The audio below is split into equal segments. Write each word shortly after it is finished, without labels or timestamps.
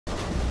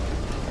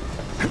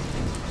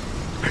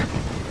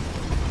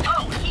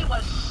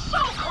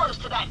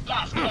to that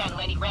gas can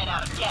when he ran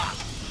out of gas.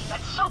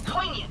 That's so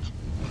poignant.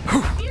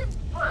 Weird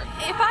word.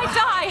 If I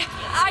die,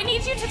 I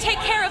need you to take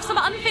care of some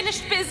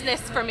unfinished business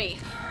for me.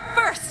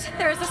 First,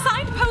 there is a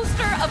signed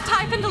poster of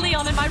Typhon de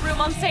Leon in my room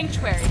on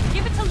Sanctuary.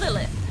 Give it to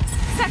Lilith.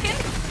 Second,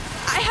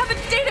 I have a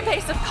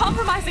database of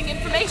compromising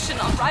information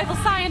on rival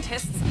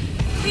scientists.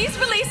 Please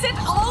release it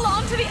all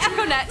onto the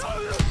EchoNet.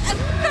 And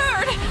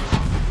third...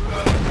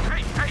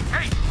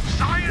 Hey,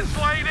 science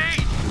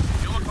lady!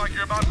 You look like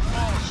you're about to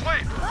fall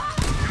asleep.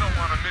 You don't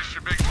want to miss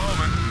your big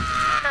moment.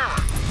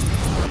 Terror.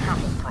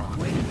 Cattle prod.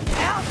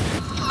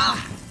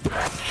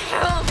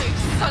 Kill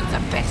these sons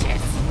of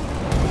bitches!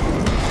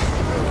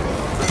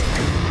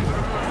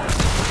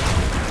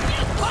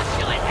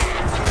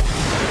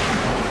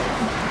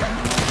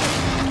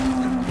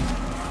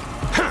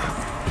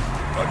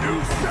 A new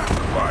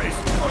sacrifice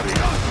for the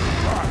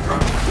Underdog.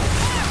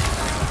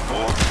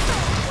 For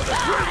the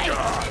good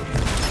God.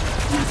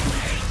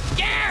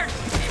 Scared!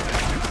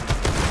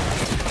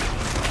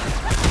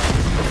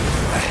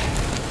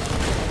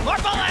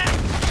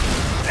 Borderlands!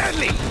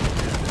 Deadly!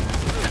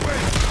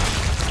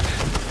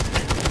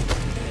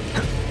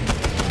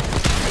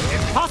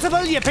 It's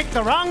possible you picked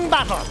the wrong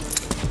battle.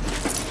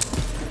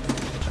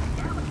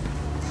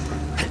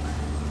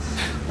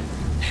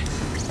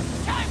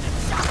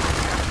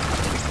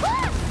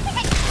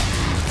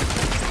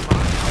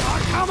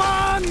 Come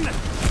on!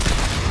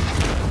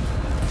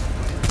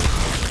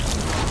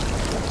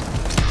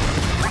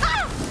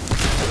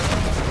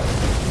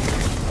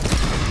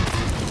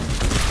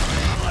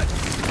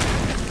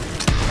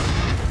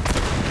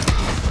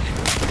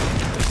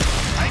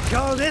 I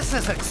call this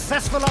a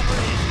successful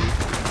operation.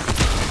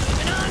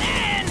 Moving on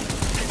in!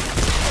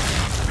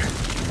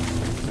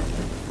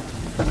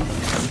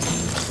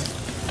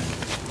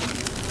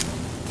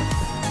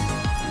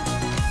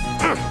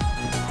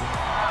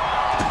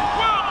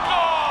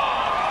 Welcome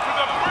to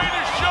the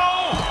greatest show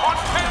on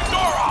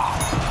Pandora!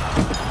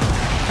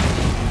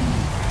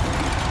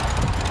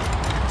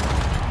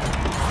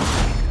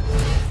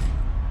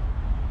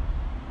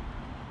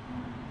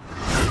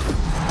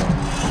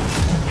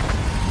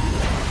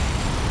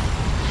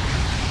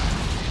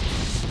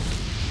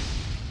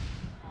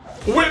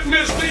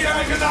 Witness the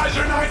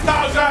Agonizer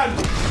 9000!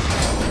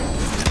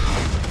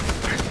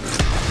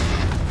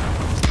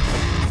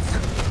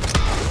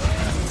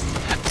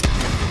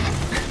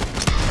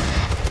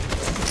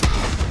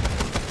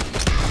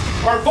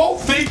 Our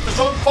vault thief is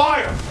on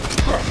fire!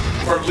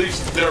 Or at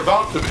least they're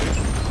about to be.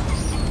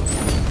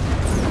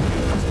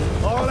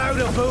 All out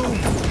of boom.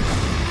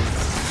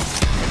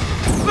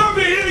 Let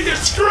me hear you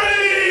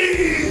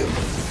scream!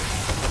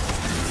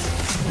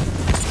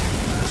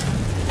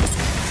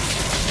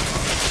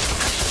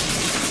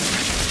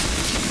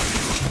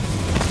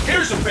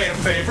 Here's a fan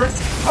favorite,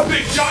 a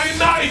big giant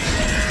knife!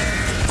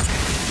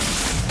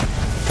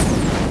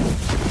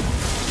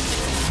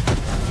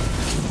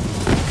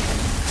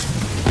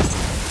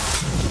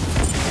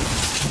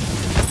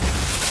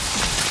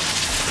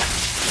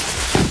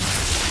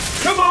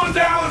 Come on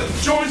down and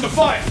join the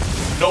fight.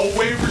 No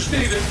waivers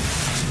needed.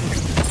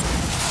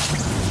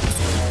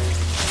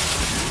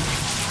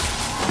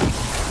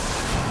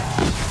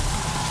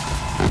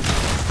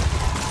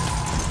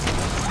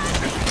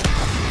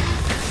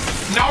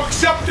 Now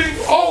accepting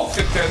all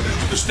contenders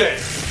to the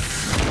stage.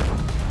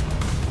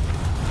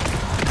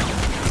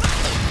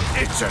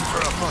 It's in for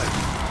a fight.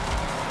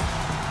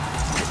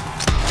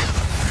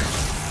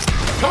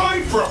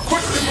 Time for a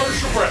quick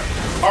commercial break.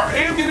 Our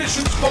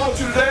ammunition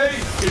sponsor today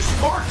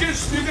is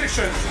Marcus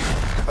Munitions.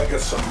 I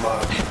got some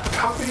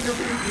copy to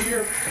read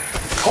here.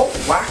 Cult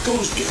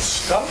wackos get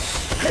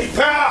stuff. Hey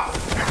pal,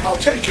 I'll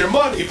take your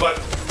money,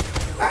 but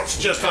that's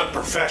just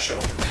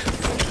unprofessional.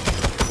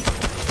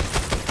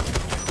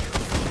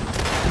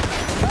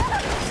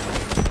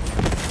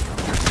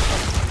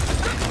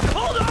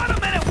 Hold on a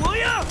minute, will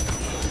ya?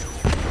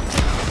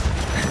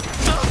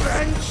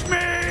 Avenge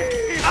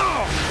me!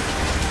 Oh!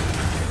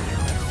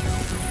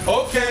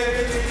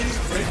 Okay,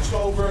 break's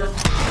over.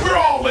 We're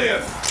all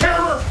in.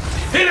 Terror,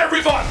 hit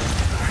everybody.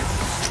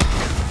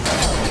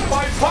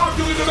 By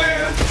popular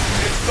demand,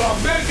 it's the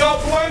Mega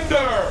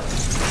Blender.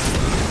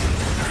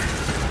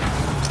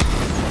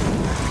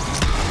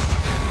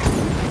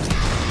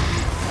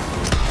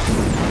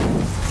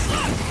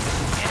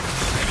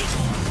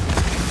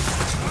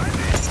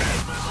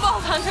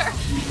 Vault Hunter,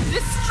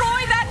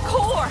 destroy that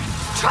core!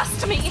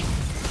 Trust me!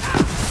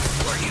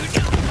 What are you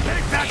doing?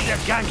 Take that, you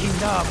ganking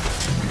knob.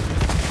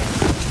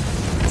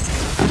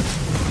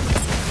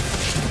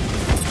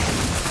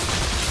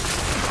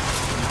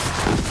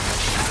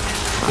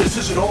 This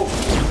isn't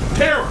over.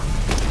 Terror,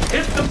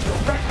 hit them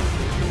directly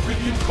with your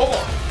Iridium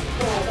core.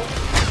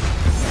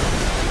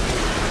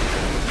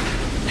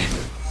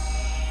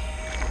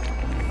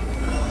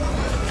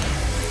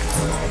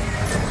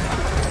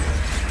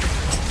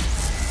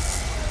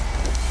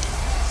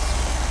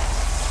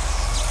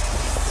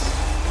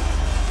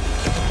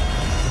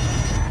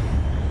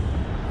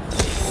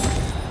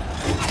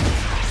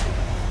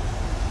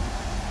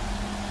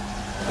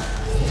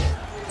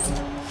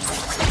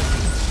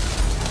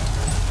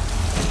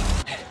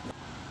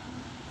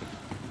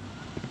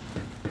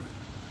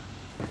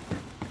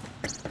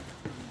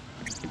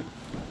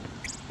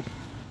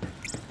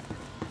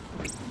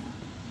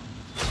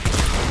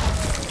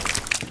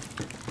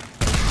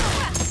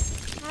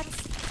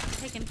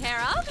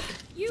 care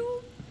of.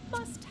 You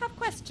must have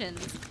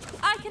questions.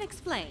 I can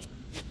explain.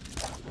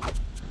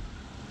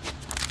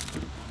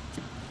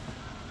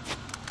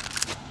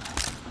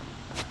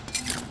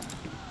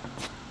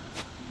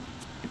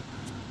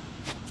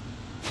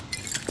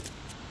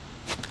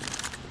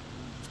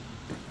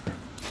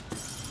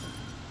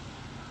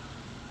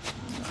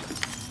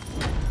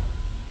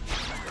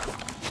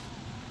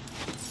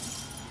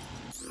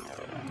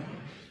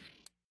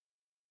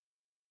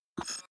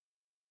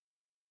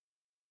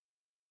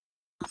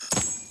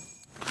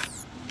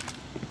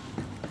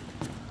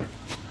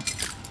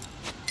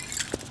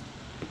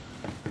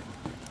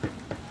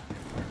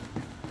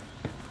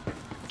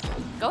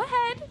 Go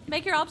ahead,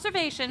 make your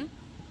observation.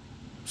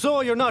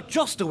 So you're not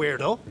just a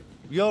weirdo,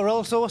 you're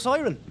also a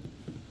siren.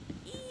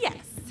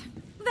 Yes,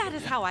 that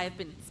is how I have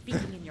been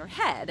speaking in your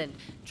head and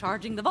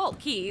charging the vault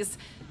keys.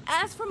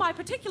 As for my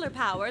particular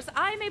powers,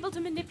 I am able to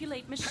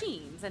manipulate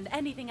machines and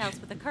anything else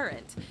with a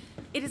current.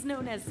 It is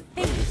known as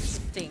phase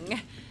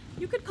shifting.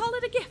 You could call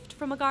it a gift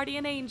from a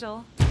guardian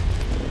angel.